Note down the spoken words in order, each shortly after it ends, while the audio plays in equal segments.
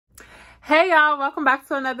Hey y'all, welcome back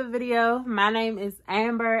to another video. My name is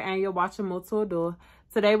Amber and you're watching Mo to Adore.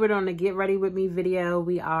 Today we're doing a get ready with me video.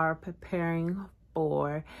 We are preparing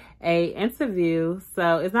for a interview.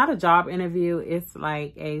 So it's not a job interview, it's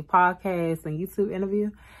like a podcast and YouTube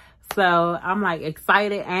interview. So I'm like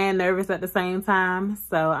excited and nervous at the same time.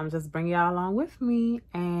 So I'm just bringing y'all along with me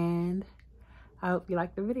and I hope you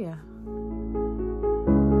like the video.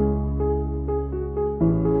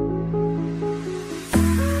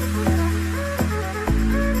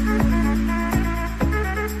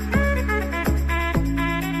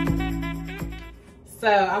 So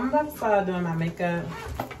I'm about to start doing my makeup.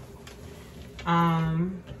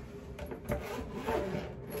 And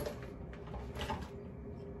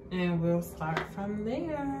we'll start from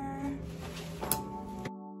there.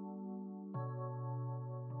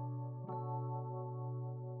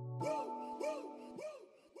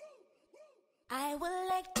 I would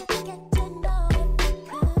like to get to know if you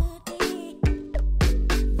could be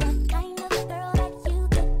the kind of girl that you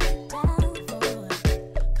could get down for.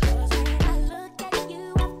 'Cause when I look at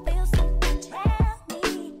you, I feel something tell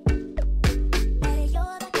me that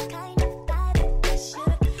you're the kind of guy that I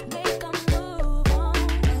should make a move on.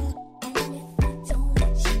 And if I don't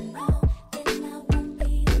let you know, then I won't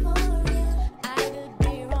be for real. I could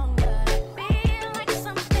be wrong, but I feel like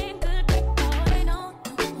something could be going on.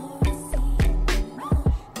 The more I see it, the more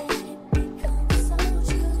that it becomes so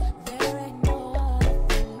true. There ain't no other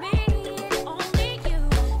for me, it's only you.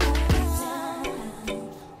 Down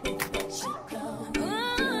with what you go. I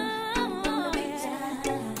wanna be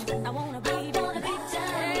down. I wanna be down. I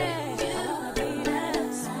wanna be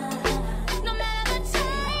down. No matter the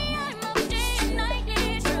time of day and night,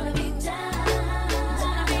 it's gonna be down.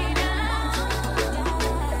 Wanna be down.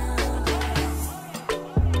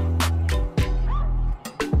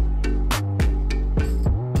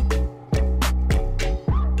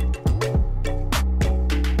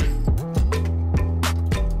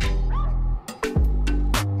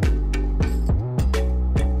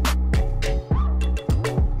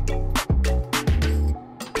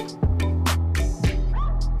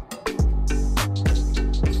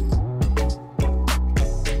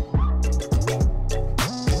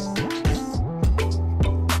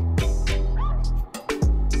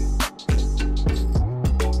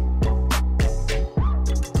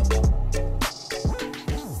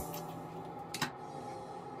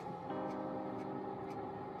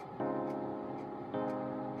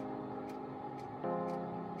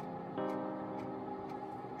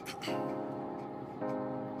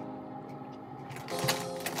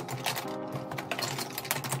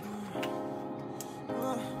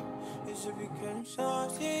 It should be getting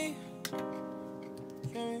salty.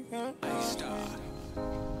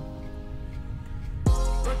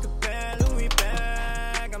 Work a bad Louis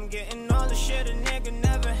bag. I'm getting all the shit a nigga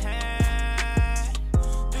never had.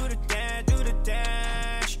 Do the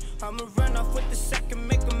dash. I'ma run off with the second,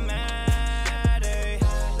 make 'em mad. Ay.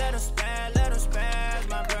 Let 'em spaz.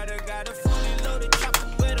 My brother got a fully loaded chopper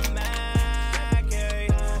with a mag. Ay.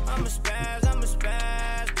 I'm a spaz.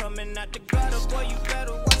 Coming out the gutter, boy, you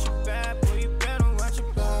better watch your back. Boy, you better watch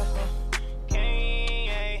your back.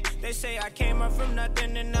 They say I came up from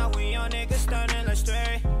nothing and now we on niggas stunning like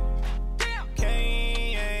straight.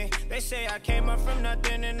 They say I came up from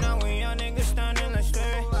nothing and now we on niggas stunning like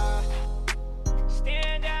straight.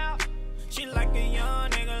 Stand out. She like a young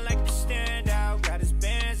nigga like to stand out. Got his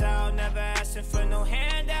bands out, never asking for no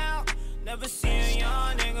handout. Never seen a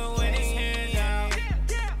young nigga with his hands out.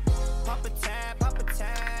 Pop a tab,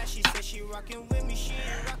 she said she rockin' with me, she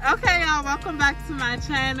ain't rockin'. Okay y'all, welcome back to my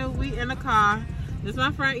channel. We in the car. This is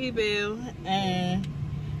my friend Ebell and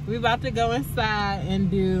we about to go inside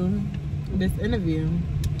and do this interview.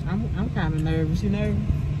 I'm kind of nervous. You nervous?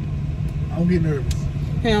 I don't get nervous.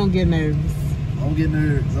 He don't get nervous. I don't get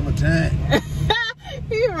nervous. I'm a giant.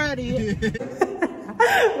 He ready.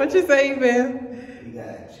 What you say, Ebell? You got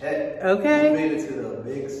it. Check. Okay. You made it to the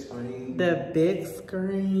big screen. The big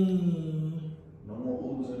screen. No more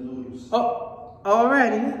oodles and noodles. Oh,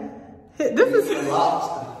 already. This is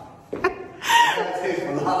Lobster. I taste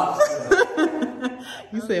for lobster.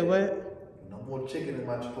 You said what? No more chicken in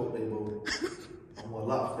my Chipotle bowl. No more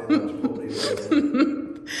lobster in my Chipotle bowl.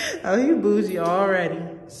 Oh, you bougie already.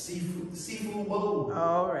 Seafood bowl.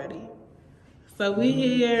 Already. So we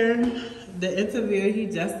here, the interview, he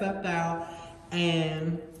just stepped out,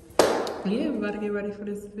 and yeah, we about to get ready for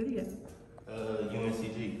this video.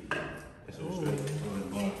 UNCG. It's so straight.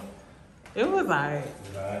 It was alright.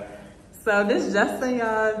 So this Justin,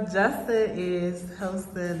 y'all. Justin is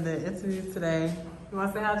hosting the interview today. You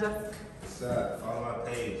want to say hi, Justin? What's up? Follow my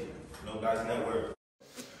page. No Guys Network.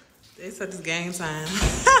 They said it's game time.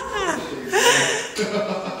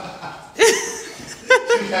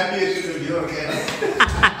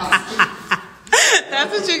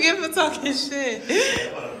 That's what you get for talking shit.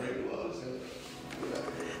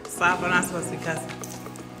 Stop, I'm not supposed to be cussing.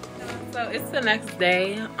 So it's the next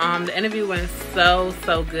day. The interview went so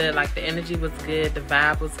good. Like the energy was good, the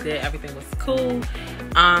vibe was good, everything was cool.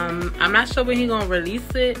 I'm not sure when he's gonna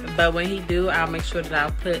release it, but when he do, I'll make sure that I'll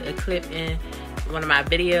put a clip in one of my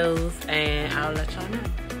videos and I'll let y'all know.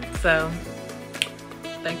 So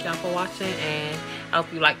thank y'all for watching, and I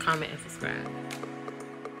hope you like, comment, and subscribe.